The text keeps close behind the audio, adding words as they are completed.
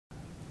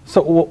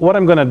So what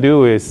I'm going to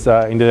do is,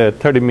 in the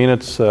 30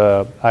 minutes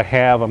I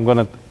have, I'm going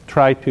to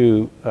try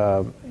to,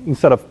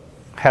 instead of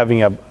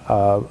having a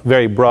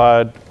very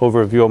broad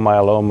overview of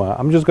myeloma,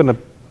 I'm just going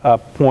to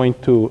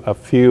point to a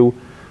few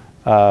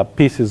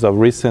pieces of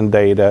recent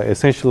data,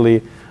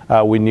 essentially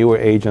with newer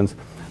agents.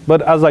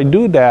 But as I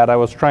do that, I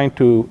was trying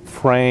to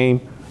frame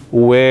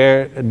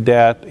where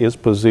that is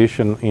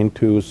positioned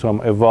into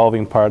some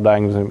evolving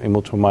paradigms in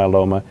multiple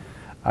myeloma.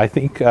 I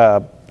think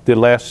the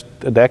last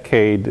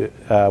decade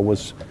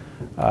was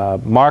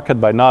marked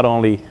by not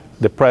only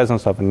the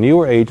presence of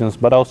newer agents,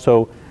 but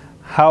also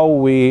how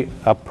we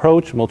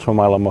approach multiple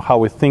myeloma, how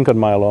we think of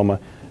myeloma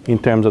in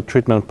terms of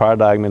treatment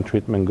paradigm and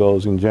treatment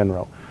goals in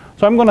general.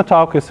 So I'm going to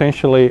talk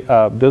essentially,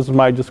 this is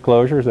my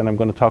disclosures, and I'm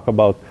going to talk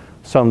about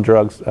some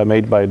drugs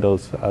made by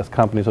those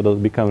companies so those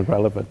become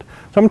relevant.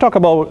 So I'm going to talk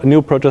about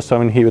new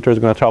proteasome inhibitors,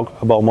 I'm going to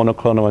talk about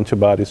monoclonal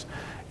antibodies,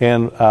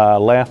 and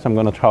last I'm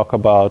going to talk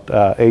about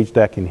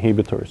HDAC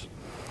inhibitors.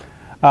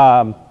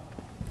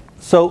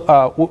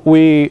 So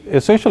we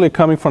essentially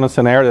coming from a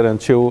scenario that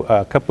until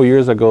a couple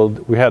years ago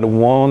we had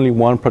only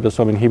one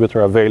proteasome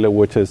inhibitor available,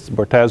 which is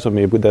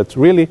bortezomib, that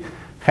really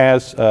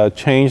has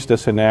changed the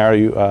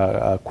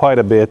scenario quite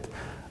a bit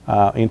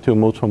into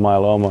multiple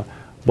myeloma,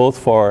 both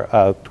for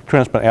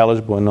transplant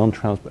eligible and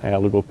non-transplant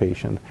eligible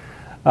patients.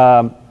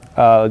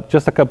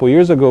 Just a couple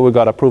years ago we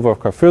got approval of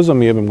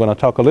carfilzomib. I'm going to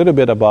talk a little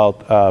bit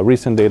about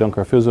recent data on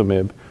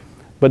carfilzomib.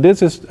 But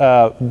this is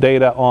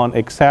data on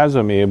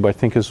ixazomib. I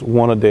think is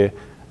one of the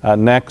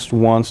next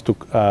ones to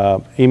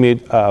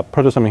emit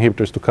proteasome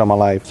inhibitors to come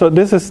alive. So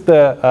this is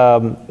the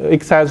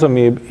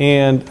ixazomib,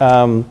 and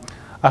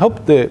I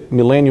hope the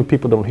millennium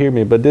people don't hear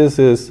me, but this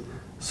is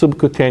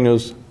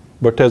subcutaneous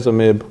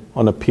bortezomib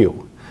on a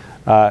pill.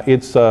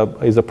 It's a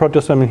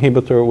proteasome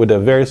inhibitor with a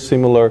very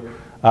similar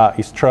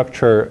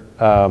structure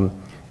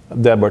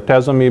that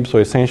bortezomib. So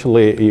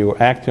essentially, you're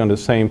acting on the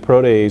same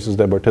proteases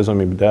that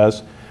bortezomib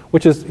does,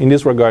 which is in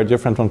this regard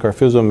different from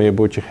carfilzomib,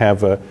 which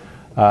have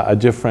a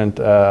different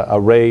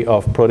array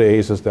of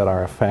proteases that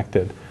are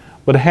affected.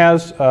 But it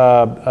has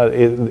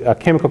a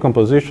chemical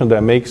composition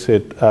that makes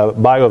it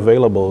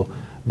bioavailable,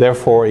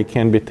 therefore it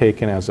can be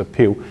taken as a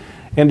pill.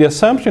 And the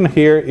assumption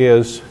here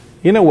is,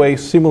 in a way,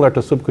 similar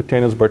to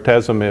subcutaneous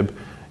bortezomib,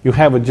 you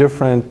have a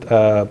different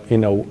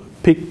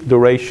peak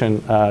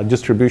duration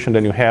distribution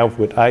than you have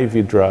with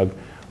IV drug,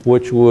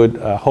 which would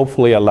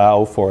hopefully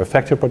allow for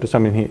effective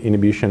proteasome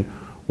inhibition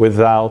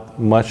without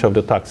much of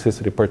the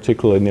toxicity,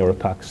 particularly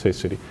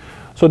neurotoxicity.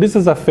 So this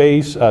is a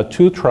phase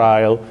 2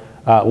 trial,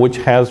 which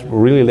has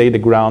really laid the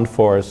ground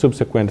for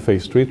subsequent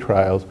phase 3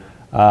 trials,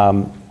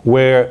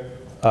 where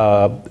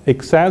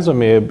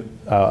ixazomib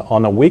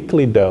on a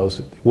weekly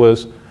dose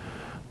was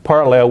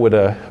parallel with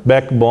a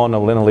backbone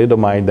of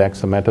lenalidomide,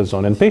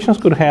 dexamethasone. And patients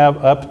could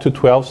have up to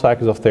 12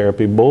 cycles of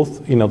therapy,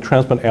 both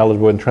transplant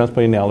eligible and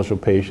transplant ineligible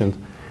patients.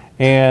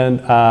 And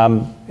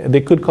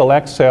they could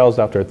collect cells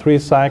after 3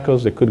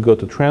 cycles, they could go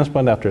to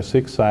transplant after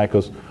 6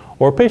 cycles,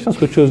 or patients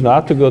who choose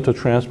not to go to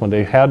transplant,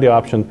 they have the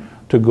option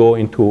to go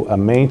into a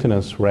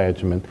maintenance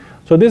regimen.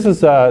 So this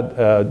is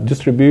a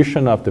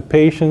distribution of the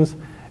patients,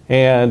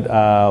 and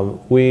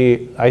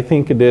I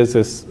think this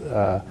is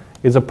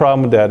a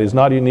problem that is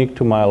not unique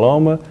to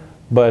myeloma,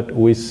 but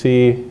we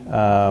see,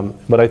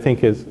 but I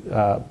think is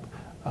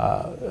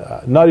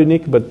not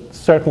unique, but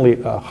certainly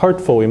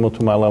hurtful in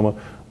multiple myeloma.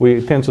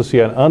 We tend to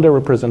see an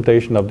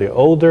underrepresentation of the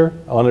older,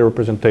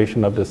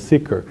 underrepresentation of the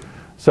sicker.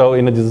 So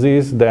in a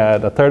disease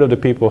that a third of the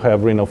people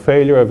have renal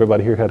failure,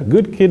 everybody here had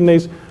good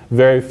kidneys,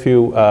 very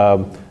few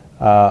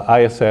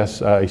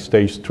ISS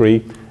stage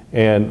 3,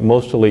 and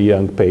mostly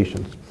young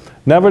patients.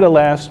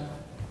 Nevertheless,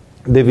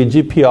 the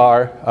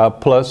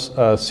VGPR plus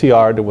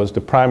CR, that was the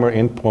primary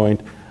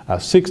endpoint,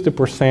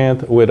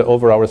 60% with an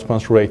overall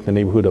response rate in the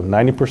neighborhood of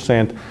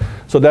 90%.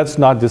 So that's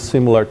not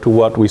dissimilar to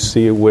what we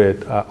see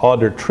with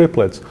other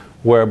triplets,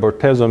 where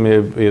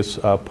bortezomib is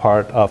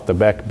part of the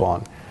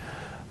backbone.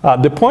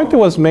 The point that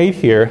was made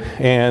here,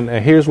 and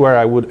here's where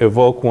I would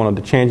evoke one of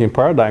the changing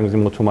paradigms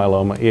in multiple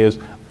myeloma, is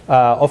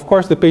of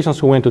course the patients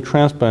who went to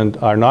transplant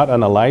are not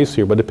analyzed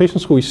here, but the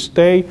patients who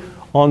stay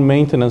on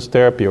maintenance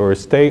therapy or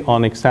stay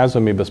on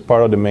ixazomib as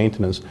part of the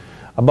maintenance,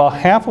 about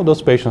half of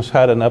those patients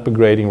had an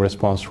upgrading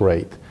response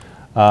rate,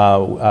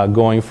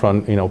 going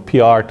from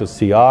PR to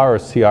CR, or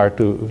CR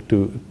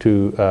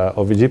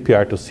or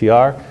VGPR to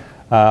CR,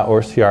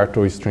 or CR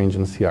to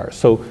stringent CR.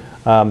 So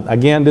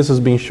again, this has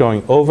been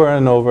showing over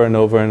and over and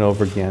over and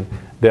over again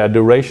that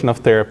duration of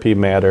therapy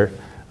matter.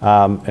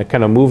 It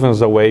kind of moves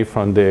us away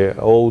from the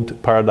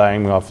old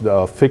paradigm of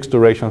the fixed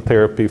duration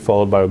therapy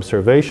followed by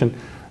observation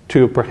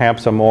to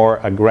perhaps a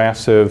more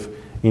aggressive,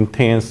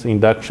 intense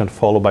induction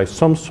followed by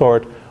some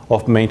sort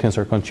of maintenance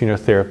or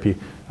continuous therapy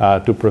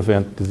to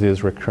prevent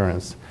disease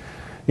recurrence.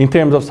 In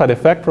terms of side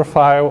effect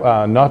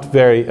profile, not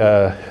very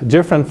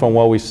different from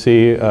what we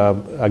see,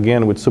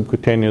 again, with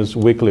subcutaneous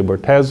weekly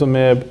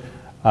bortezomib,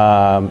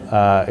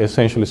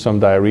 essentially some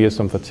diarrhea,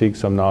 some fatigue,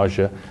 some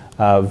nausea,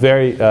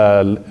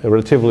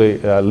 relatively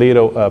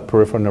little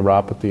peripheral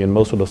neuropathy, and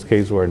most of those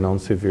cases were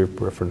non-severe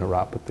peripheral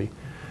neuropathy.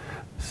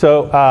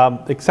 So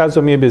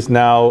ixazomib is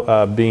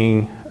now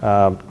being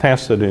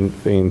tested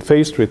in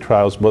phase 3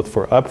 trials, both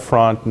for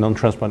upfront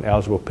non-transplant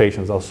eligible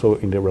patients, also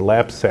in the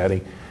relapse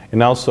setting,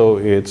 and also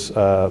its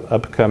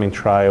upcoming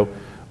trial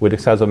with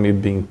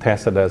ixazomib being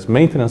tested as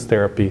maintenance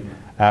therapy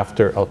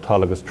after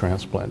autologous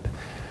transplant.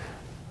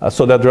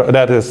 So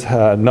that is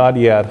not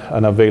yet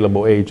an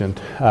available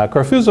agent.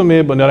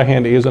 Carfilzomib, on the other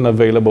hand, is an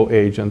available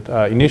agent,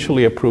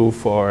 initially approved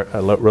for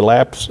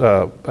relapse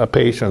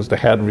patients that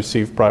had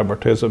received prior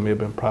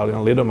bortezomib and prior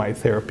lenalidomide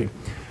therapy.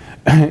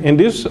 And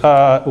this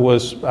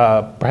was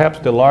perhaps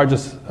the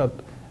largest,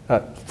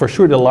 for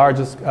sure the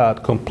largest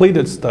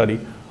completed study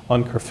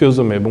on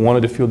carfilzomib, one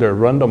of the few that are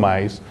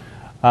randomized.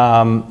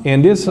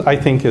 And this, I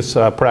think, is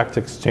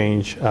practice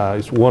change.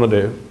 It's one of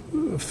the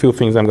few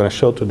things I'm going to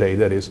show today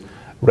that is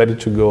ready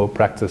to go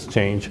practice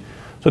change.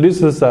 So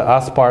this is the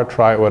ASPAR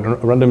trial, a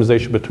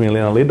randomization between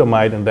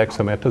lenalidomide and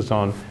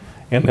dexamethasone,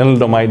 and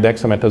lenalidomide,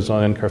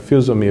 dexamethasone, and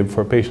carfilzomib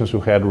for patients who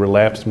had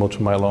relapsed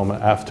multiple myeloma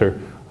after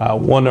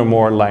one or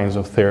more lines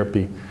of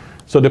therapy.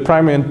 So the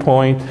primary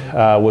endpoint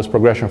was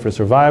progression-free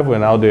survival,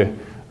 and all the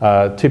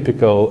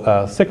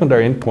typical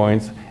secondary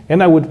endpoints.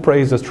 And I would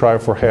praise this trial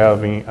for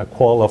having a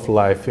quality of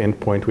life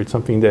endpoint, which is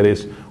something that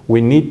is we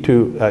need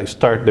to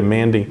start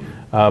demanding,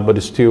 but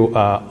is still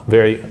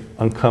very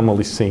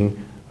uncommonly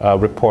seen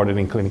reported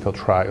in clinical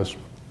trials.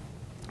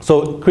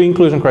 So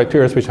inclusion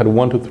criteria, which had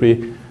 1 to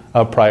 3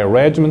 prior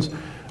regimens.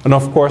 And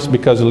of course,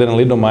 because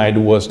lenalidomide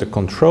was the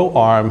control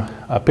arm,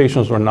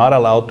 patients were not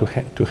allowed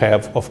to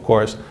have, of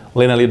course,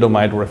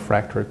 lenalidomide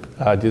refractory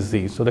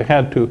disease. So they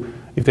had to,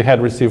 if they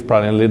had received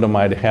prior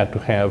lenalidomide, they had to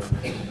have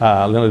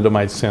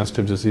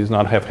lenalidomide-sensitive disease,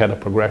 not have had a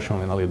progression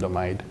on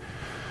lenalidomide.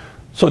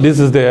 So this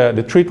is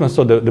the treatment,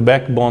 so the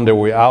backbone that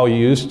we're all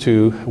used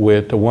to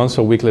with once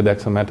a weekly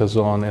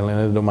dexamethasone and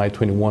lenalidomide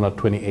 21 or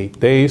 28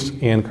 days,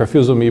 and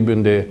carfilzomib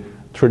in the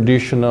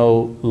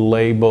traditional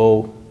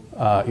label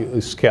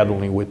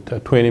scheduling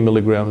with 20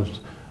 milligrams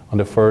on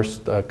the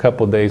first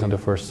couple of days on the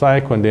first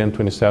cycle, and then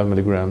 27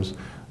 milligrams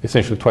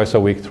essentially twice a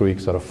week, 3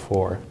 weeks out of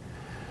 4.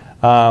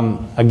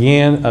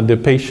 Again, the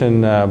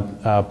patient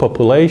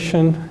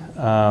population,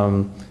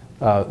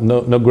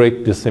 no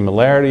great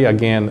dissimilarity.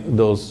 Again,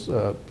 those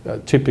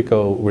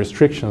typical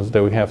restrictions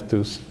that we have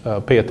to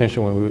pay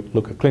attention when we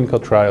look at clinical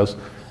trials.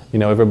 You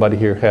know, everybody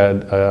here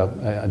had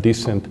a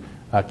decent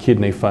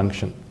kidney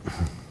function.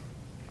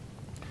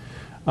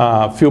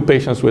 Few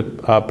patients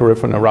with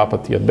peripheral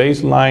neuropathy at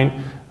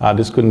baseline.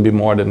 This couldn't be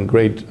more than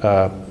grade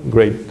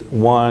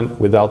 1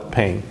 without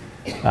pain.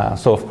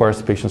 So, of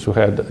course, patients who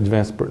had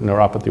advanced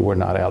neuropathy were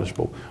not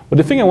eligible. But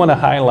the thing I want to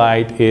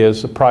highlight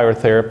is prior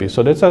therapy.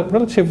 So that's a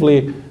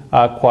relatively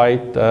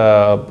quite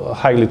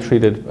highly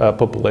treated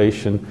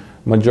population.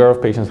 Majority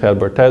of patients had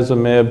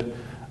bortezomib,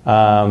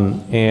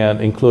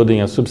 and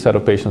including a subset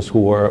of patients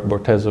who were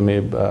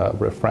bortezomib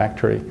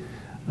refractory.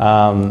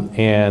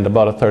 And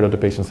about a third of the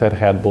patients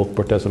had both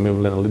bortezomib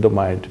and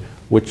lenalidomide,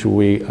 which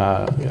we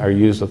are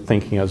used to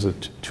thinking as the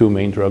two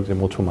main drugs in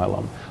multiple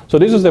myeloma. So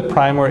this is the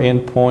primary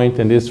endpoint,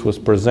 and this was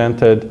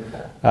presented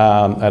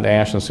at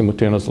ASH and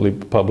simultaneously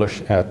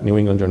published at New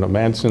England Journal of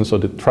Medicine. So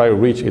the trial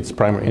reached its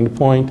primary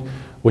endpoint,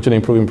 which is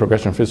improving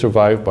progression-free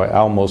survival by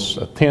almost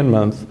 10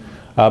 months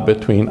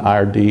between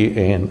RD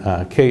and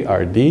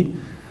KRD.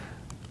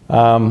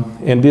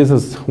 And this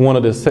is one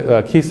of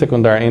the key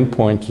secondary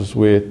endpoints,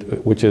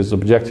 which is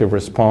objective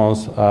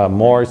response,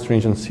 more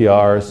stringent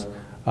CRs,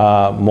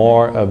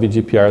 more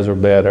VGPRs are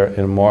better,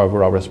 and more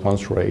overall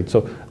response rate.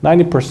 So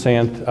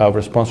 90% of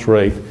response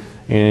rate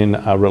in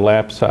a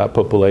relapse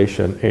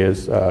population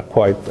is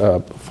quite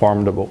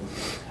formidable.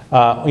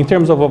 In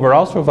terms of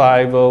overall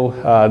survival,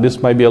 this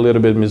might be a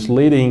little bit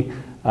misleading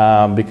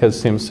because it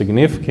seems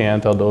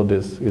significant, although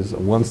this is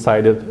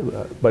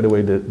one-sided. By the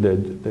way,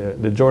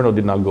 the journal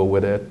did not go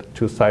with it,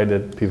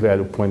 two-sided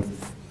p-value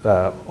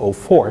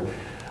 0.04.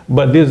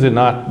 But this did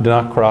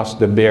not cross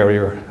the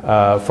barrier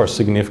for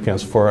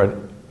significance for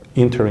an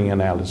interim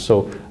analysis.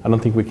 So I don't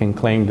think we can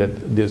claim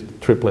that this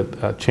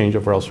triplet change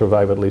overall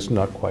survival, at least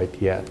not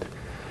quite yet.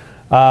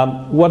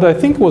 What I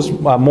think was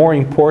more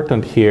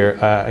important here,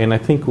 and I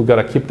think we've got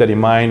to keep that in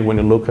mind when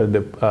you look at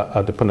the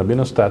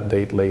panobinostat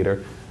date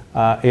later,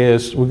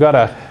 is we've got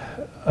to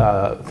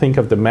think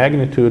of the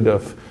magnitude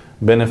of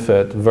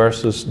benefit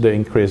versus the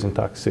increase in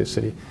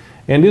toxicity.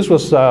 And this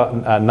was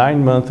a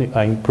 9-month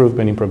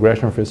improvement in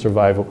progression-free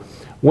survival.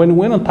 When we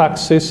went on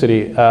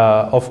toxicity,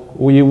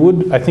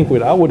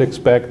 I would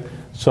expect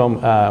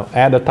some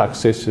added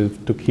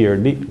toxicity to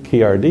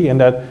KRD, and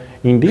that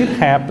indeed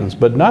happens,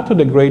 but not to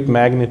the great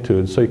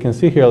magnitude. So you can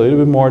see here a little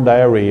bit more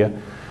diarrhea.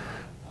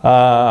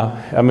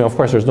 I mean, of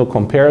course, there's no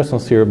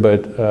comparisons here,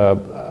 but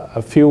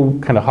a few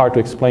kind of hard to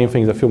explain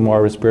things, a few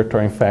more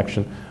respiratory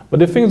infection. But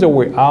the things that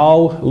we're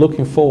all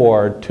looking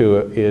forward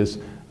to is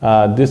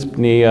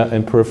dyspnea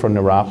and peripheral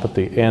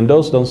neuropathy, and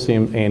those don't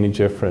seem any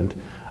different.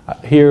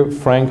 Here,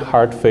 frank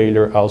heart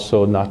failure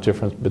also not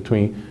different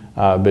between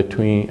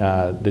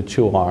the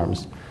two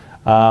arms.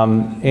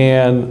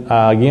 And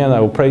again, I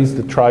will praise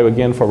the trial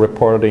again for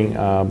reporting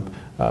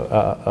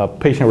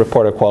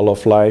patient-reported quality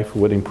of life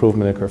with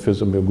improvement in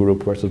carfilzomib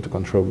group versus the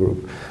control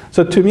group.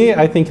 So to me,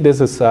 I think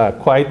this is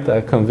quite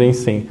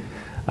convincing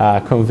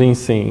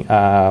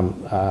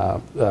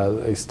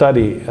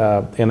study,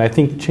 and I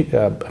think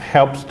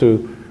helps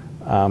to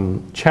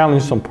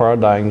challenge some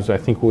paradigms. I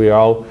think we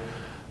all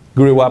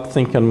grew up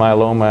thinking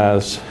myeloma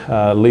as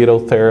lethal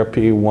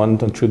therapy, 1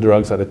 to 2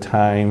 drugs at a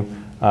time,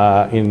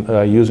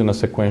 using a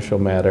sequential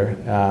manner.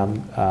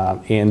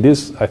 And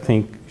this, I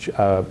think,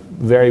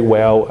 very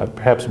well,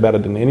 perhaps better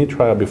than any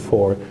trial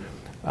before,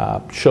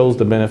 shows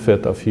the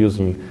benefit of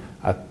using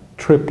a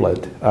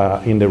triplet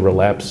in the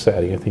relapse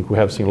setting. I think we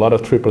have seen a lot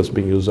of triplets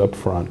being used up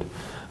front,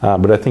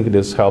 but I think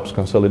this helps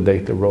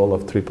consolidate the role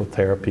of triple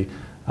therapy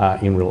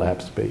in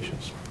relapsed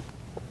patients.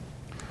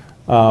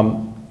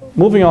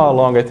 Moving on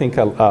along, I think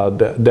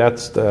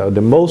that's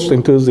the most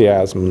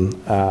enthusiasm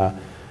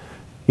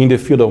in the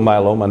field of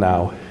myeloma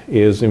now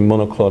is in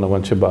monoclonal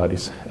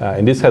antibodies.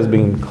 And this has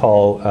been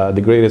called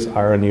the greatest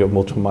irony of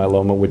multiple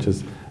myeloma, which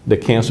is the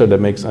cancer that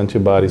makes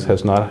antibodies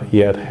has not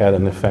yet had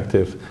an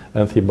effective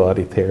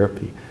antibody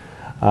therapy.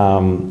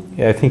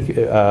 I think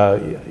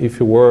if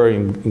you were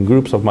in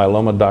groups of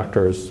myeloma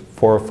doctors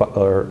 4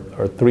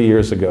 or 3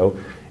 years ago,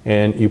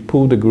 and you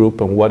pool the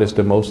group on what is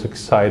the most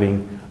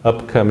exciting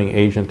upcoming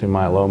agent in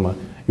myeloma,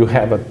 you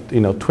have a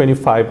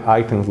 25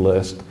 items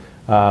list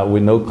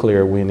with no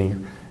clear winner.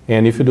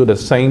 And if you do the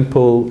same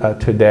pool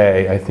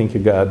today, I think you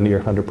got near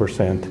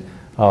 100%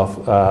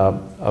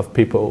 of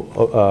people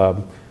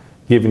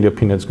giving the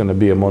opinion it's going to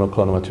be a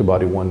monoclonal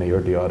antibody one way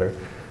or the other.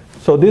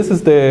 So this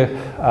is the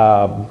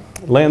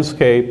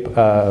landscape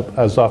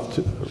as of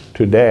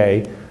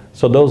today.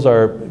 So those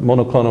are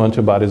monoclonal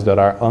antibodies that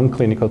are on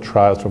clinical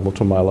trials for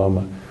multiple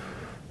myeloma.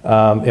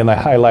 And I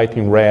highlight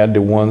in red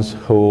the ones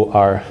who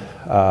are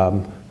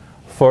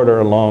further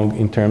along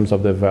in terms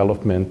of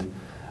development.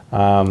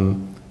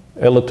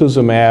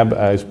 Elotuzumab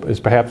is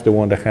perhaps the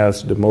one that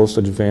has the most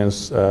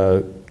advanced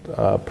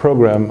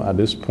program at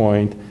this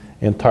point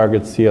and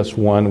targets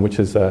CS1, which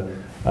is an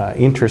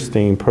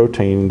interesting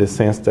protein in the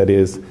sense that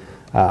is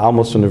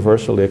almost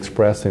universally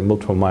expressed in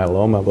multiple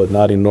myeloma, but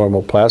not in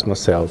normal plasma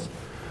cells.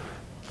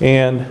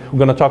 And we're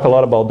going to talk a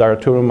lot about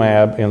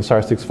daratumumab and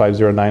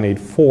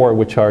SAR650-984,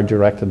 which are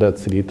directed at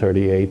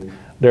CD38.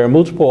 There are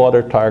multiple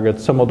other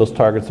targets. Some of those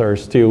targets are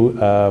still,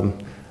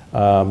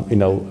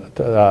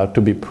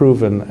 to be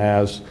proven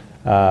as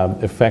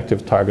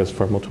effective targets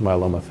for multiple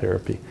myeloma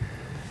therapy.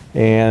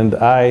 And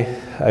I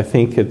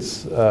think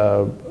it's,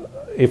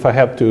 if I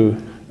have to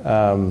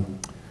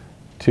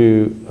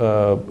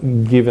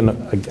give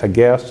a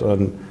guess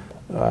on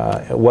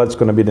what's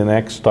going to be the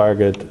next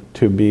target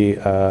to be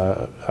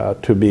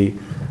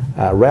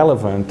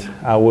relevant,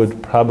 I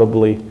would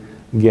probably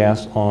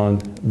guess on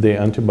the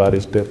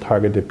antibodies that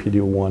target the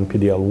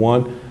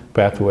PD-1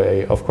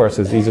 pathway. Of course,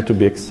 it's easy to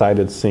be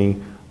excited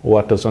seeing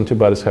what those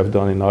antibodies have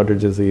done in other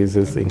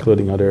diseases,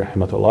 including other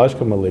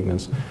hematological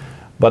malignancies.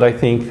 But I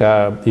think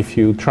if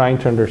you're trying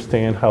to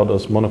understand how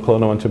those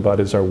monoclonal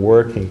antibodies are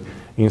working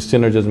in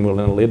synergism with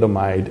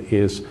lenalidomide,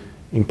 is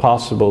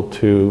impossible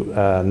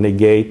to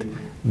negate.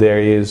 There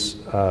is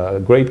a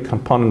great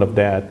component of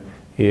that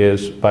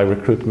is by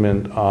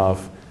recruitment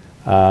of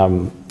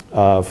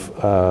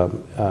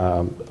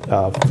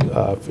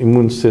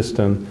immune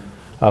system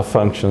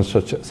functions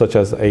such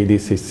as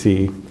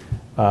ADCC,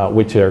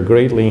 which are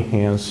greatly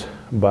enhanced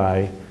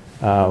by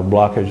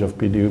blockage of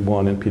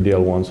PD-1 and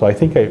PD-L1. So I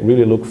think I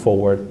really look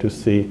forward to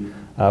see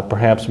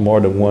perhaps more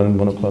than one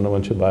monoclonal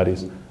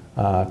antibodies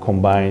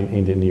combined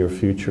in the near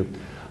future.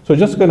 So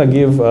just going to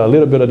give a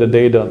little bit of the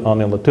data on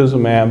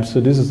elotuzumab.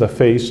 So this is a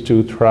phase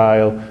 2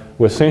 trial.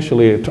 We're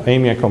essentially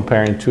aiming at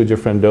comparing 2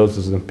 different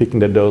doses and picking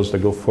the dose that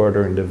go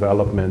further in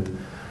development.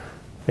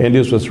 And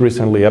this was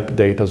recently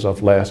updated as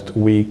of last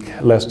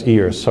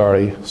year.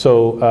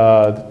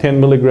 So 10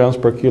 milligrams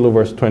per kilo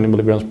versus 20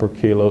 milligrams per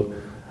kilo.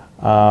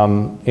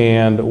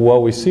 And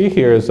what we see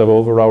here is an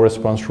overall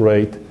response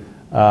rate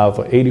of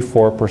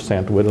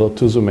 84% with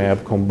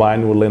elotuzumab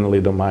combined with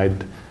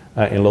lenalidomide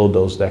and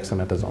low-dose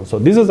dexamethasone. So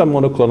this is a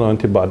monoclonal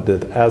antibody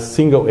that, as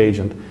single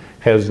agent,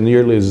 has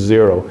nearly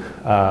 0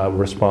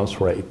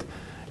 response rate.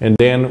 And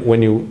then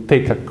when you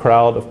take a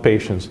crowd of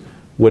patients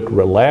with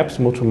relapsed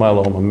multiple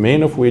myeloma,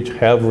 many of which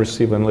have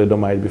received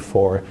lenalidomide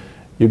before,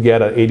 you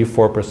get an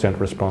 84%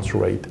 response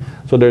rate.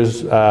 So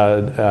there's,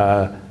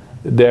 I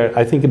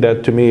think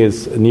that to me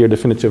is near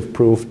definitive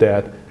proof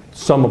that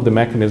some of the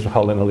mechanism of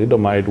how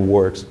lenalidomide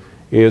works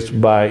is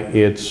by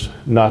its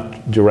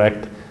not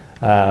direct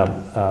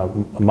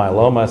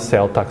myeloma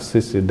cell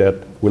toxicity that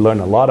we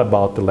learned a lot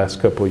about the last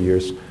couple of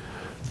years,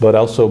 but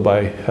also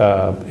by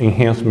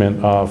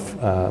enhancement of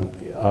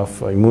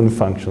immune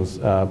functions,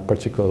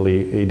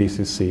 particularly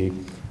ADCC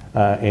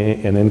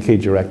and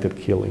NK-directed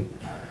killing.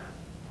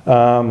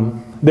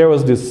 There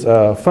was this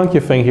funky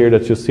thing here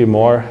that you see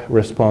more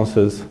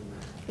responses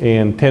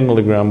in 10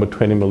 milligram with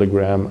 20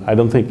 milligram. I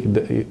don't think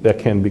that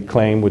can be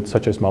claimed with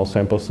such a small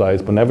sample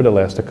size, but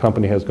nevertheless, the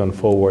company has gone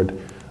forward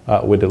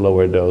with the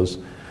lower dose.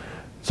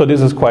 So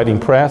this is quite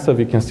impressive.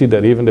 You can see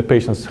that even the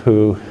patients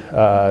who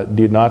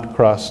did not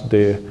cross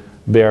the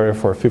barrier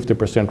for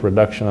 50%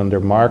 reduction on their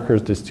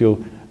markers, they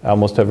still,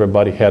 almost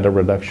everybody had a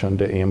reduction in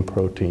the M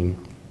protein.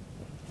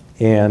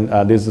 And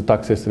this is the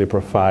toxicity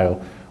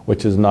profile,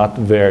 which is not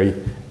very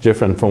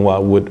different from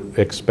what would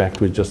expect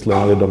with just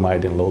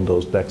lenalidomide and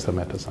low-dose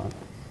dexamethasone.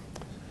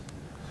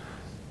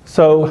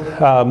 So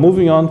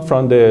moving on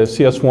from the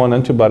CS1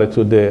 antibody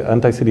to the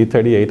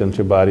anti-CD38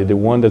 antibody, the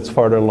one that's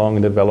farther along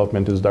in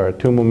development is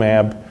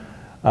daratumumab.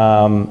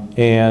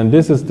 And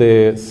this is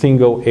the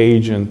single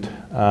agent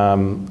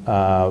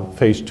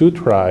phase 2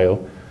 trial.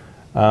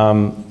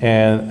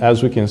 And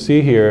as we can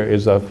see here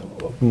is a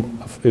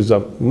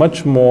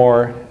much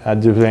more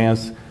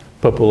advanced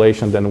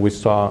population than we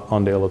saw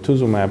on the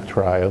elotuzumab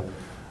trial,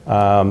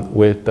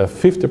 with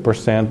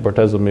 50%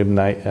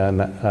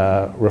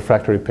 bortezomib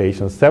refractory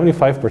patients,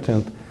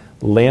 75%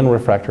 len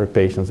refractory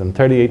patients, and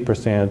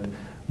 38%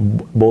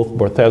 both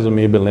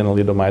bortezomib and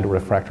lenalidomide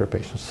refractory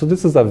patients. So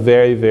this is a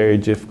very, very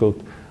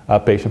difficult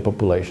patient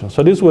population.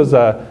 So this was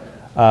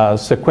a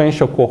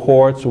sequential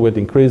cohorts with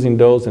increasing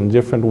dose and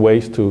different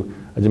ways to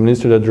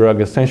administer the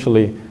drug,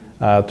 essentially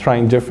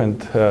trying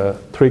different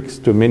tricks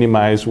to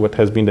minimize what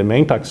has been the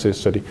main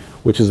toxicity,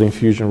 which is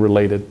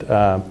infusion-related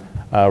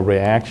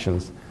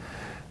reactions.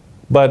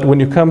 But when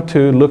you come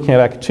to looking at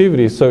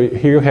activity, so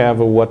here you have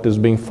what is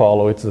being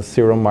followed. It's the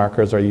serum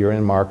markers or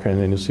urine marker,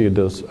 and then you see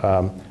those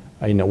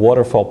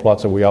waterfall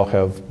plots that we all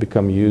have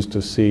become used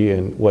to see.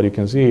 And what you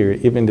can see here,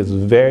 even this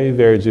very,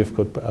 very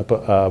difficult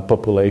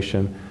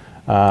population,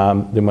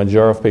 the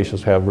majority of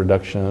patients have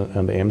reduction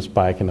in the M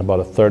spike, and about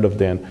a third of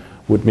them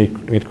would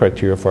meet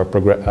criteria for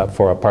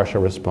a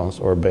partial response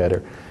or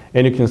better.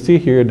 And you can see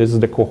here, this is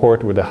the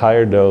cohort with a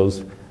higher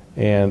dose,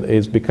 and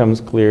it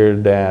becomes clear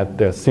that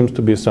there seems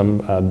to be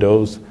some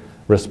dose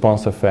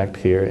response effect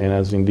here, and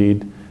as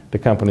indeed the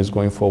company is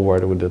going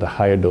forward with the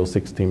higher dose,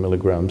 16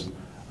 milligrams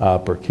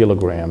per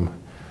kilogram.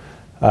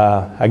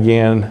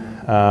 Again,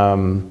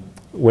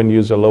 when you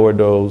use a lower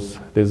dose,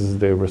 this is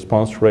the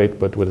response rate,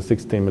 but with the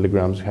 16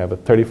 milligrams, you have a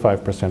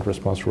 35%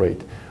 response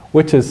rate,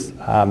 which is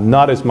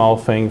not a small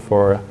thing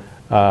for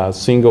a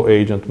single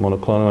agent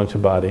monoclonal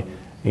antibody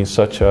in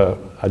such an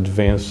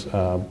advanced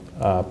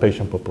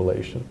patient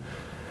population.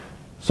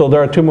 So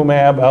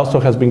daratumumab also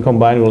has been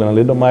combined with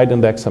lenalidomide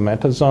and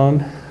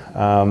dexamethasone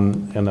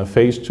in a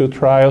phase 2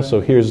 trial.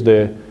 So here's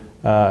the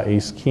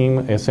scheme.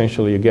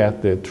 Essentially, you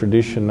get the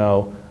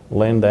traditional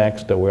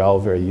Lendex that we're all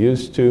very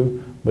used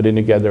to, but then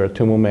you get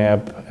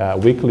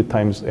daratumumab weekly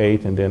times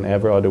 8, and then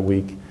every other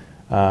week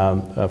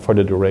for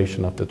the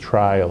duration of the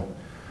trial.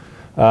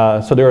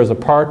 So there is a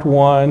part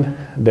 1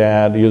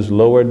 that used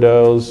lower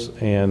dose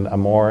and a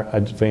more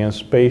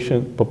advanced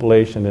patient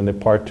population, and the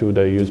part 2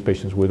 that used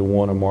patients with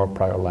 1 or more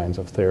prior lines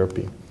of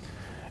therapy.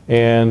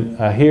 And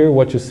here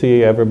what you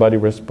see, everybody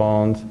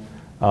responds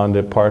on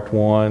the part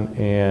 1,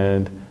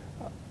 and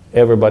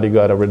everybody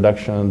got a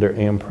reduction in their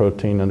M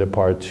protein on the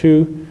part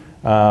 2,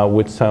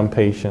 with some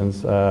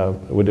patients,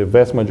 with the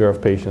vast majority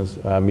of patients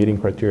meeting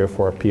criteria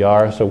for a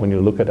PR. So when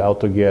you look at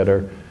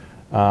altogether,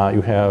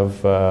 you have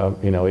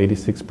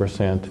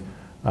 86%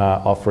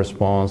 of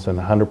response and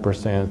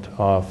 100%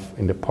 of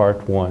in the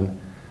part 1.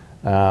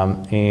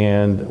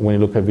 And when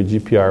you look at the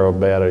GPR or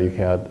better, you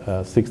had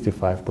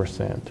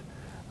 65%,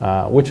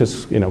 which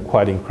is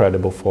quite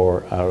incredible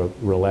for a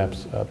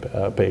relapse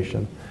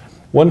patient.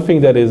 One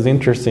thing that is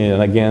interesting,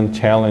 and again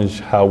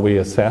challenge how we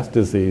assess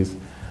disease,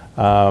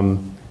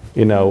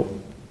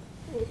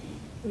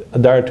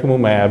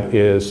 daratumumab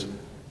is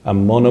a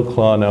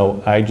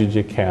monoclonal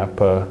IgG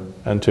kappa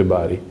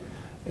antibody.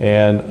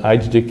 And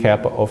IgG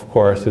kappa, of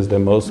course, is the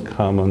most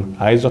common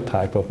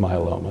isotype of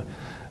myeloma.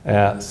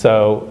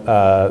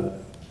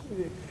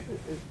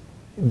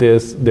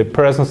 The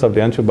presence of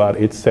the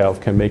antibody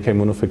itself can make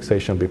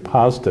immunofixation be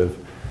positive,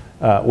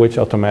 which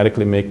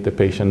automatically make the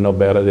patient no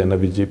better than a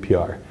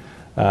VGPR.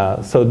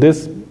 So the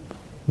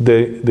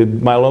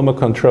myeloma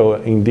control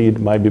indeed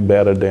might be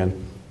better than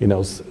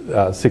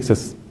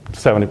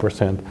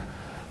 60-70%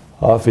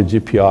 of a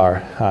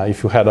GPR.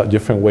 If you had a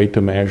different way to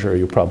measure,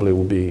 you probably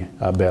would be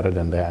better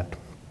than that.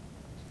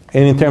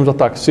 And in terms of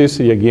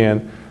toxicity,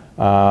 again,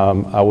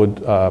 I would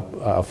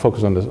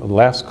focus on the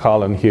last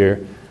column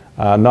here.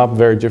 Not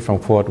very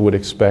different from what we would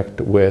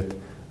expect with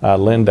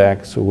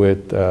Lendex,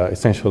 with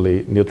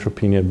essentially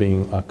neutropenia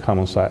being a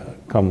common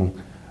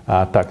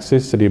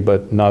toxicity,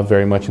 but not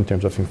very much in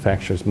terms of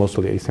infections,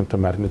 mostly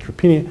asymptomatic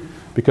neutropenia,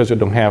 because you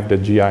don't have the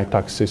GI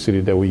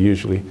toxicity that we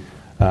usually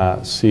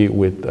see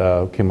with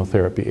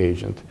chemotherapy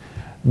agent.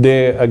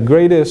 The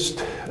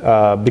greatest,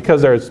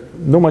 because there's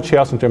not much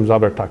else in terms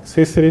of other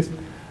toxicities,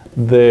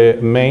 the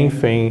main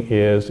thing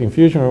is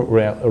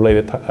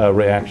infusion-related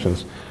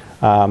reactions.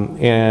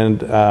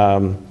 And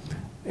I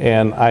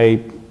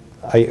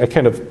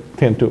kind of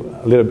tend to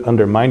a little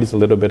undermine this a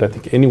little bit. I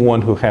think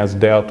anyone who has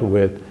dealt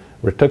with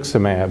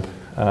rituximab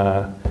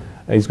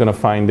is going to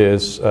find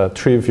this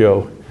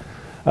trivial,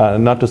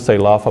 not to say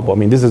laughable. I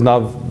mean, this is not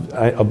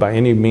by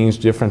any means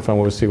different from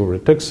what we see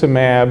with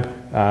rituximab.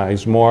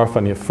 It's more of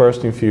a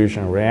first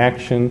infusion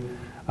reaction.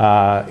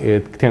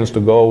 It tends to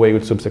go away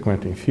with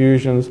subsequent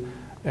infusions,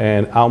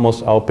 and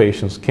almost all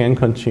patients can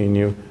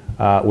continue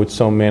with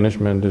some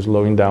management, the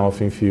slowing down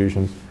of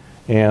infusions,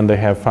 and they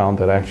have found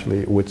that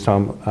actually with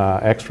some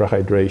extra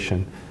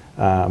hydration,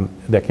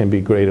 that can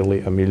be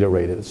greatly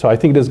ameliorated. So I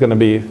think there's going to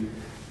be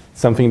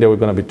something that we're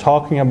going to be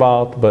talking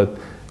about, but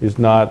it's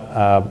not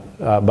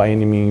by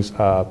any means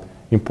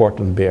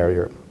important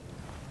barrier.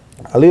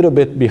 A little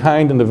bit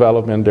behind in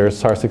development, there's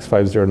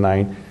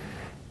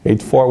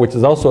SAR-65098-4, which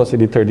is also a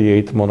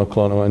CD38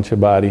 monoclonal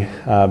antibody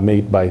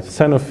made by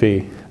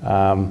Sanofi.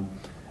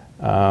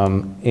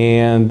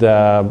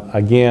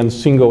 Again,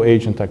 single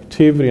agent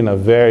activity in a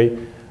very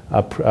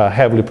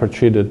heavily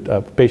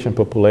pretreated patient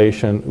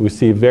population. We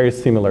see very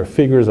similar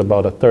figures.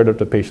 About a third of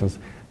the patients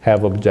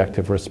have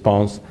objective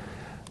response.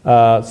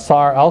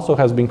 SAR also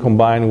has been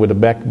combined with the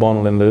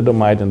backbone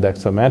lenalidomide and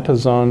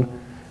dexamethasone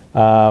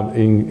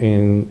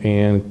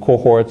in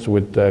cohorts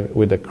with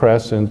the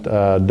crescent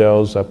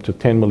dose up to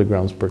 10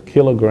 milligrams per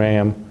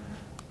kilogram.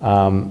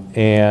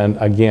 And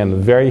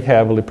again, very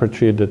heavily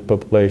pretreated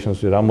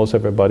populations with almost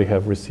everybody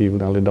have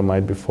received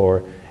lenalidomide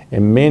before.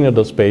 And many of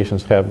those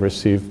patients have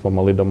received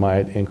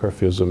pomalidomide and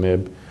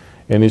carfilzomib,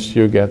 and each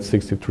year get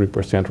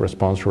 63%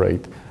 response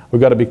rate.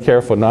 We've got to be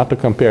careful not to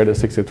compare the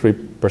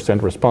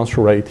 63% response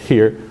rate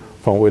here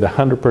with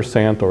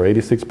 100% or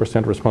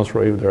 86% response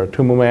rate with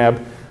daratumumab.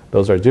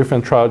 Those are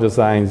different trial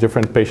designs,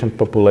 different patient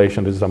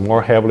population. This is a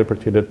more heavily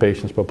pretreated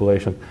patients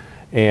population,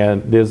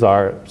 and these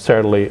are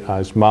certainly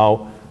a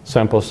small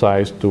sample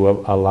size to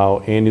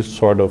allow any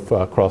sort of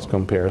cross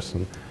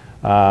comparison.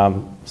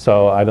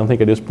 So I don't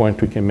think at this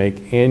point we can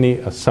make any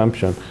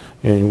assumption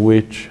in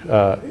which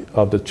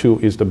of the two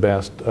is the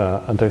best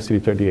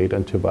anti-CD38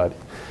 antibody.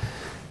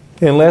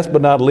 And last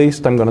but not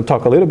least, I'm going to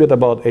talk a little bit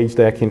about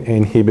HDAC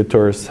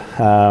inhibitors.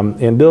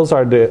 And those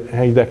are the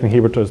HDAC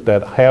inhibitors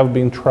that have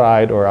been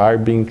tried or are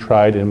being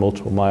tried in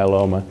multiple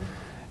myeloma.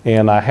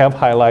 And I have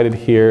highlighted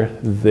here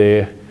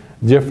the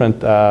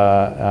different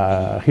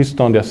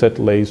histone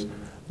deacetylase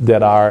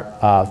that are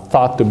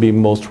thought to be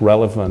most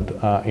relevant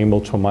in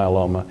multiple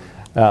myeloma,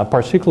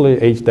 particularly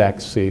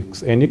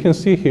HDAC6. And you can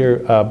see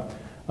here,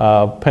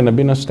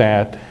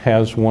 panabinostat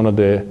has one of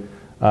the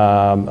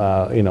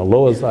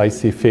lowest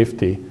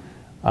IC50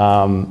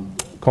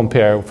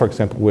 compared, for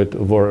example, with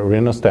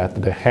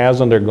vorinostat that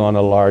has undergone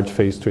a large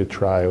phase 3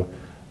 trial,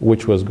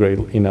 which was great,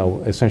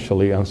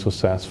 essentially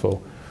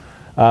unsuccessful.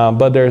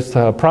 But there's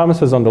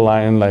promises on the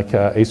line like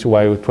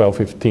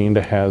ACY-1215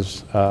 that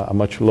has a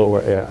much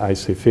lower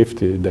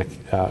IC50 that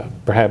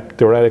perhaps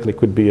theoretically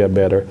could be a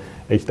better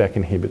HDAC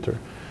inhibitor.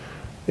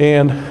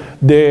 And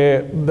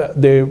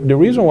the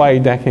reason why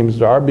HDAC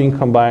inhibitors are being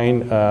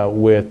combined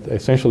with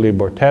essentially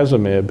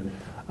bortezomib,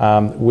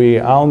 we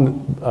all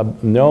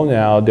know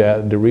now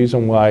that the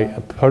reason why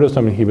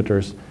proteasome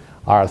inhibitors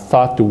are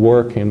thought to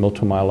work in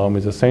multiple myeloma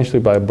is essentially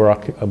by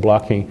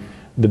blocking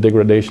the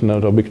degradation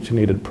of the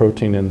ubiquitinated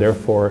protein and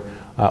therefore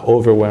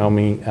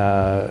overwhelming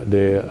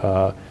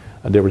the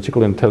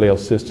reticulin endothelial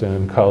system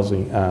and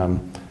causing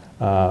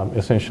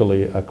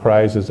essentially a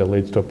crisis that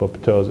leads to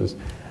apoptosis.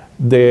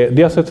 The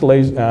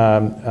deacetylase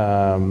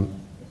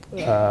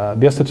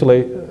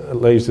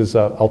is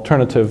an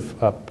alternative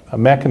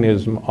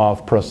mechanism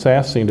of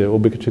processing the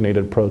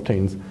ubiquitinated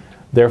proteins.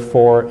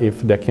 Therefore,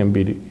 if that can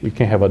be, you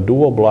can have a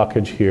dual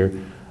blockage here.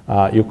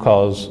 You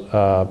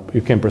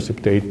can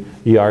precipitate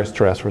ER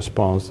stress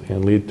response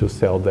and lead to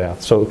cell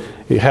death. So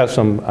it has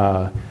some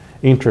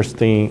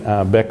interesting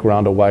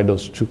background of why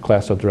those two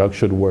classes of drugs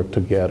should work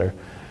together.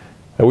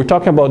 We're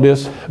talking about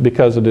this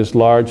because of this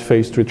large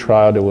phase 3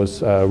 trial that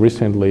was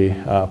recently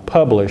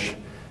published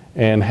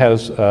and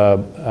has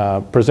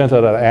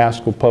presented at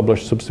ASCO,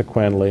 published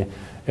subsequently,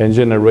 and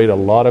generated a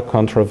lot of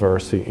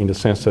controversy in the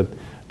sense that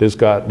this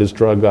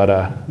drug got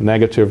a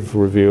negative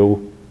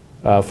review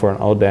for an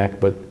ODAC,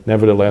 but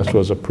nevertheless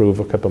was approved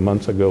a couple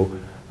months ago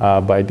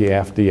by the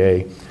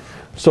FDA.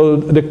 So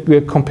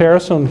the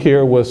comparison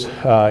here was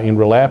in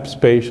relapsed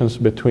patients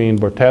between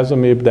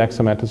bortezomib,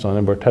 dexamethasone,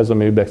 and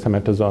bortezomib,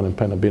 dexamethasone, and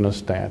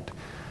panabinostat.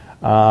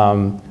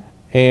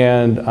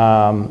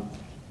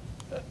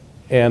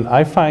 And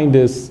I find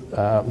this,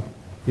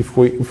 if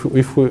we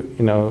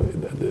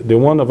the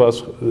one of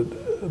us,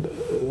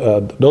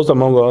 those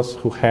among us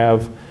who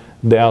have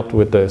dealt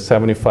with the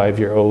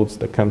 75-year-olds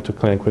that come to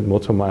clinic with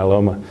multiple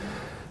myeloma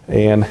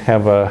and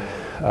have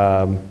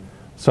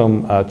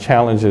some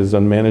challenges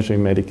on managing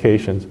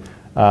medications.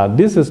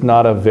 This is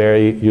not a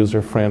very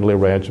user-friendly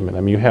regimen. I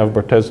mean, you have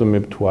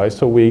bortezomib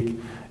twice a week.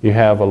 You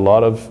have a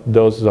lot of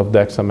doses of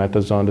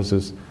dexamethasone. This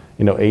is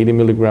 80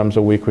 milligrams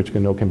a week, which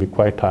can be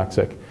quite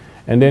toxic.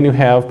 And then you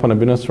have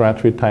panabinostat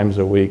 3 times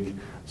a week.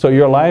 So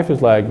your life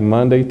is like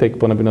Monday, take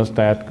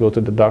panabinostat, go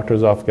to the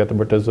doctor's office, get the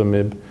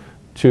bortezomib.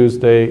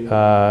 Tuesday,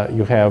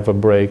 you have a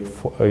break.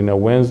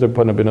 Wednesday,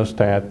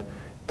 panabinostat.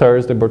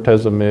 Thursday,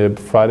 bortezomib.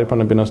 Friday,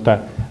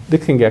 panabinostat.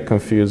 This can get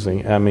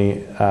confusing. I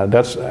mean,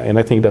 and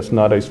I think that's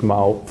not a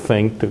small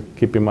thing to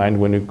keep in mind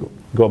when you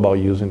go about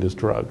using this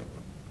drug.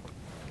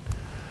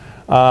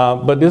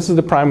 But this is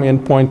the primary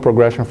endpoint,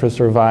 progression-free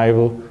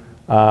survival.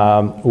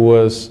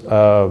 was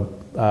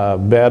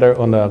better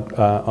on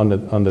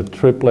the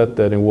triplet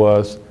than it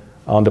was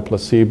on the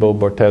placebo,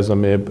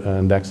 bortezomib,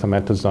 and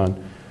dexamethasone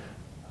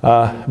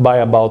by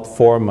about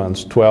 4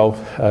 months, 12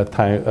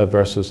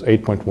 versus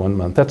 8.1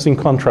 months. That's in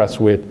contrast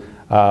with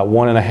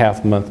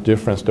 1.5 month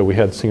difference that we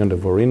had seen on the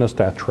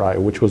vorinostat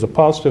trial, which was a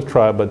positive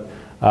trial, but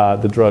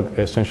the drug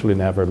essentially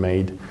never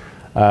made.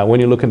 When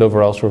you look at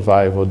overall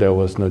survival, there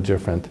was no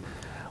different.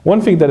 One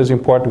thing that is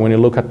important when you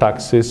look at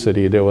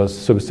toxicity, there was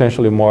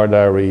substantially more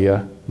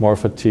diarrhea, more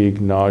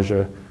fatigue,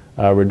 nausea,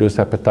 reduced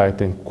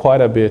appetite, and quite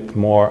a bit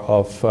more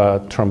of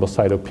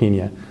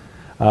thrombocytopenia.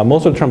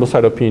 Most of the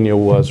thrombocytopenia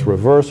was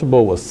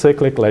reversible, was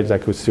cyclic,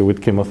 like we see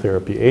with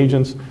chemotherapy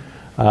agents,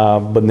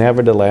 but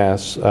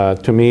nevertheless,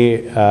 to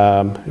me,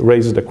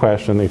 raises the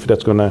question if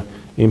that's going to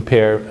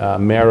impair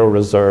marrow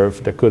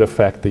reserve that could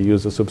affect the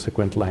use of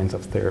subsequent lines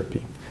of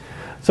therapy.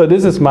 So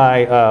this is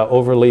my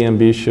overly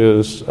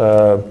ambitious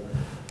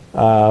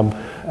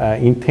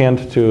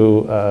intent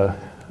to,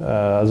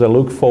 as I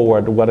look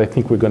forward, what I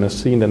think we're going to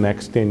see in the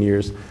next 10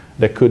 years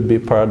that could be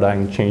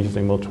paradigm changes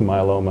in multiple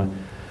myeloma.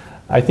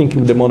 I think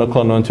the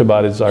monoclonal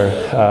antibodies are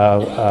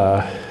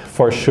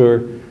for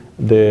sure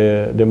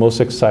the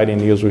most exciting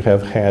news we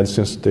have had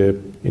since the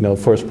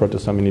first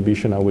proteasome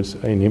inhibition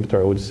inhibitor,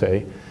 I would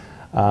say.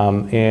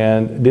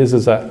 And this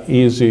is an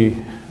easy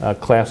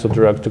class of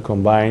drugs to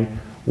combine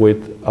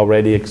with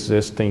already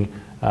existing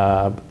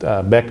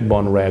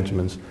backbone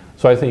regimens.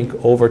 So I think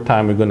over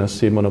time we're going to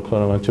see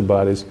monoclonal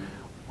antibodies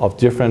of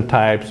different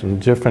types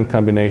and different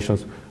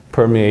combinations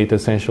permeate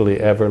essentially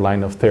every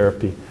line of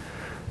therapy.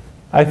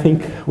 I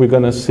think we're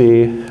going to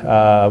see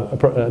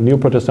new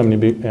proteasome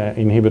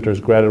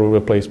inhibitors gradually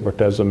replace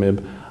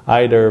bortezomib,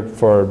 either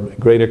for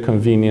greater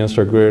convenience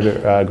or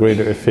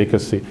greater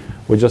efficacy.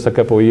 We just a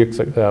couple of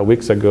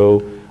weeks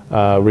ago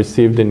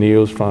received the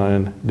news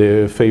from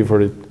the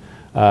favorite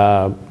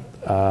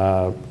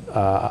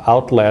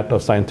outlet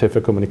of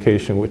scientific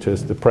communication, which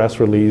is the press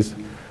release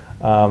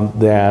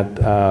that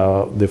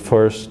the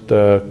first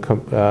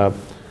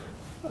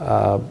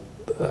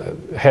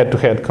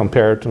head-to-head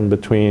comparison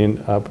between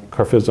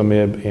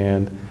carfilzomib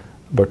and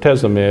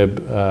bortezomib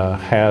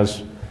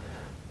has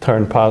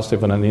turned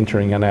positive on an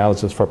interim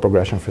analysis for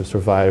progression-free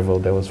survival.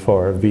 That was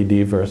for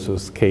VD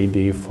versus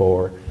KD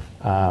for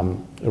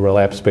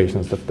relapsed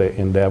patients that the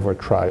Endeavor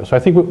trial. So I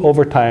think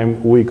over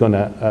time we're going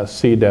to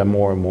see that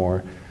more and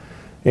more.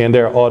 And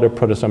there are other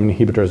proteasome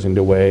inhibitors in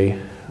the way,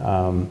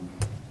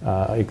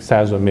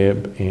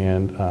 ixazomib,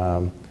 and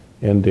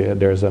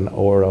there's an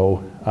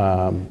oral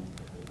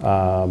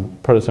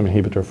proteasome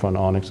inhibitor from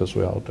Onyx as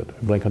well. I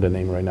blank on the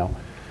name right now.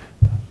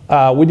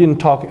 We didn't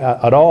talk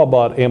at all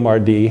about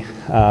MRD,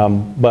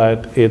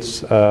 but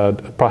it's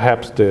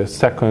perhaps the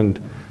second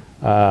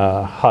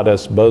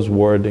hottest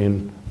buzzword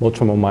in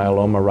multiple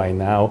myeloma right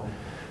now.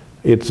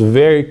 It's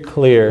very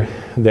clear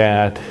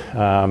that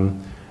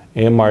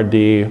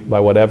MRD, by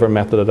whatever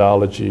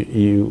methodology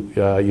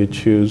you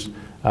choose,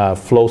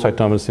 flow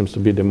cytometry seems to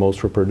be the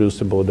most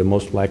reproducible, the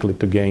most likely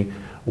to gain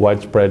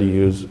widespread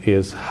use,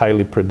 is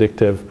highly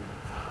predictive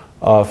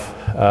of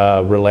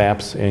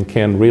relapse, and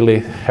can really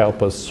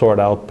help us sort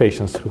out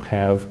patients who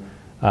have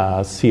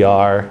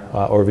CR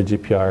or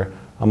VGPR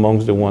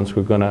amongst the ones who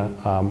are going to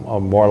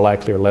are more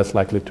likely or less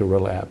likely to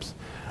relapse.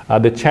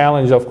 The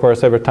challenge, of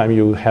course, every time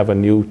you have a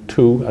new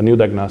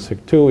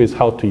diagnostic tool, is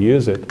how to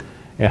use it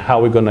and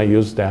how we're going to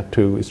use that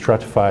to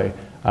stratify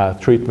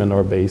treatment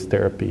or base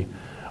therapy.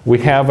 We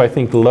have, I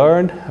think,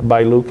 learned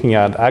by looking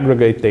at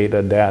aggregate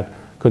data that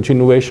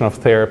continuation of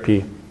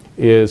therapy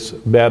is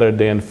better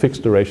than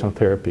fixed duration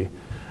therapy.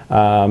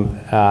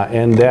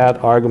 And that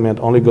argument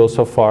only goes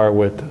so far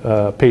with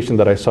a patient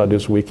that I saw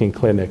this week in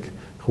clinic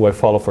who I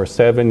followed for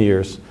 7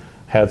 years,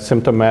 had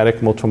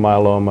symptomatic multiple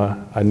myeloma,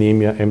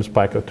 anemia, M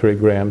spike of 3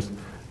 grams,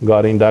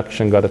 got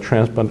induction, got a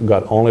transplant,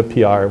 got only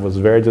PR, was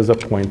very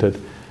disappointed,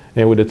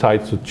 and we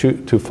decided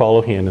to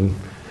follow him. And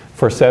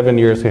for 7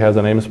 years, he has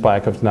an M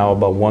spike of now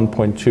about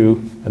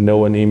 1.2, and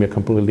no anemia,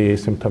 completely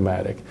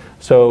asymptomatic.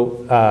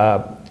 So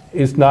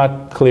it's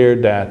not clear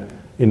that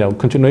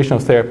continuation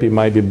of therapy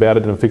might be better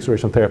than fixed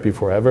duration therapy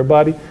for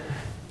everybody.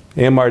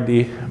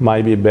 MRD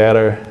might be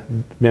better.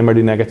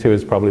 MRD negative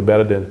is probably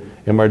better than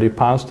MRD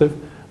positive.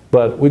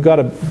 But we got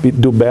to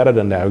do better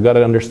than that. We got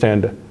to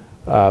understand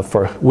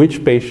for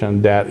which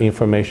patient that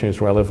information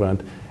is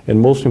relevant, and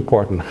most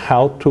important,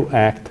 how to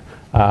act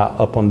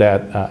upon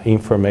that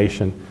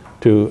information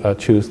to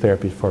choose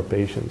therapy for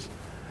patients.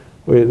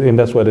 And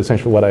that's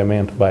essentially what I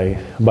meant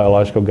by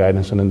biological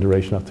guidance and the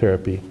duration of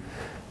therapy.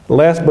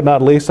 Last but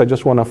not least, I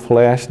just want to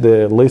flash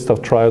the list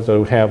of trials that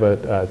we have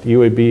at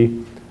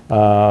UAB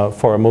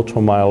for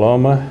multiple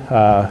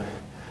myeloma.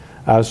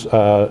 As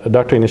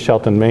Dr. Ines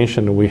Shelton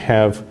mentioned, we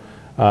have,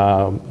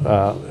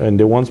 and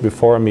the ones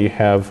before me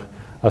have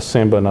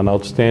assembled an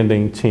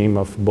outstanding team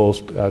of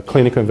both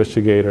clinical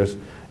investigators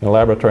and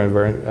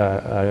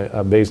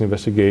laboratory-based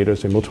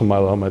investigators in multiple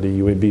myeloma at the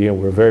UAB, and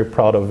we're very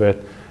proud of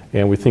it.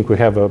 And we think we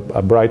have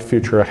a bright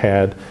future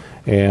ahead,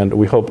 and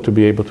we hope to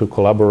be able to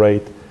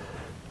collaborate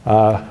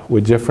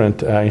with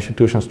different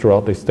institutions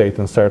throughout the state,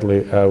 and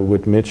certainly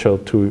with Mitchell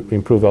to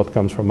improve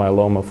outcomes for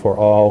myeloma for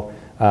all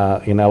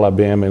in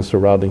Alabama and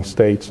surrounding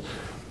states.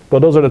 But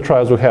those are the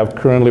trials we have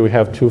currently. We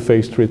have 2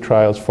 phase 3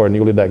 trials for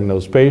newly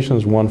diagnosed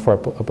patients, one for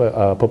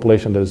a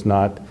population that is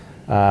not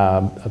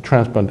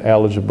transplant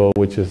eligible,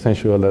 which is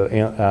essentially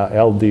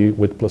LD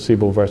with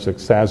placebo versus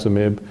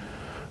ixazomib.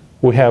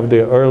 We have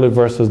the early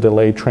versus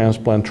delayed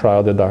transplant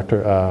trial that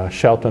Dr.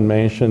 Shelton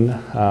mentioned,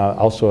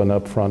 also an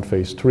upfront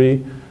phase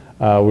 3.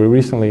 We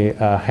recently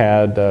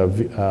had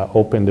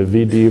opened the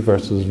VD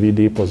versus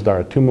VD plus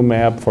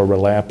daratumumab for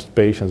relapsed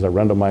patients, a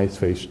randomized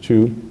phase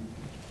 2.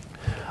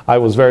 I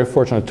was very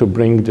fortunate to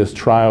bring this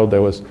trial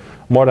that was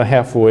more than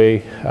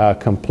halfway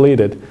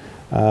completed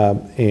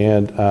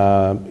and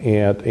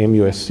at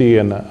MUSC,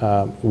 and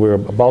we're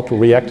about to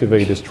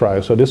reactivate this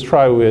trial. So this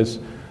trial is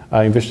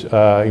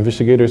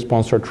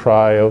investigator-sponsored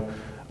trial.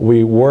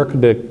 We work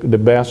the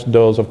best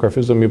dose of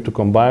carfilzomib to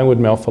combine with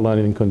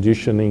melphalan in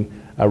conditioning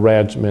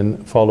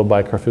regimen, followed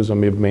by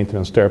carfilzomib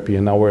maintenance therapy,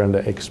 and now we're in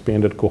the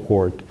expanded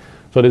cohort.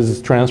 So this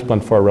is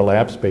transplant for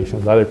relapsed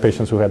patients, either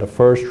patients who had a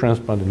first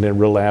transplant and then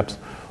relapsed,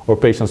 or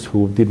patients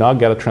who did not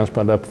get a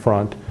transplant up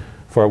front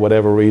for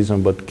whatever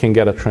reason, but can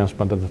get a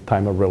transplant at the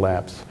time of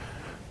relapse.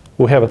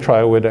 We have a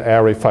trial with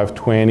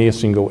RA520, a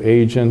single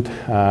agent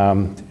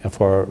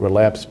for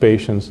relapsed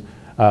patients.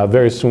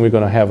 Very soon we're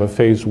going to have a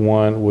phase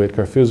 1 with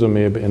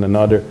carfilzomib and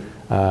another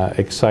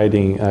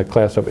exciting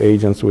class of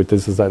agents, which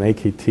this is an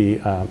AKT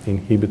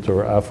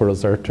inhibitor,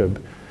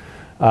 firasertib.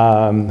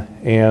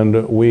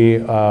 And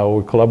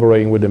we're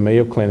collaborating with the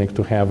Mayo Clinic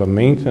to have a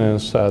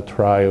maintenance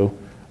trial,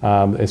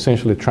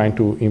 essentially trying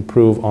to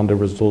improve on the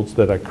results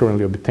that are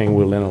currently obtained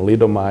with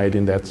lenalidomide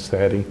in that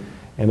setting.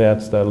 And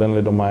that's the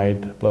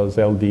lenalidomide plus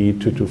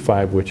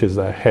LD225, which is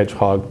a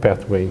hedgehog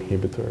pathway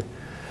inhibitor.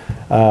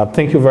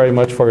 Thank you very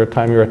much for your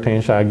time, your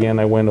attention. Again,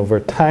 I went over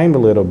time a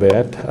little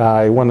bit.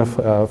 I want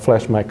to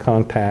flash my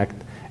contact,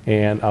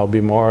 and I'll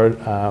be more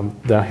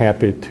than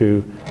happy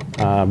to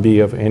be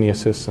of any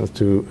assistance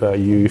to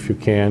you if you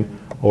can,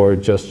 or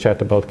just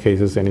chat about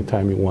cases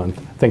anytime you want.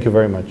 Thank you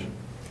very much.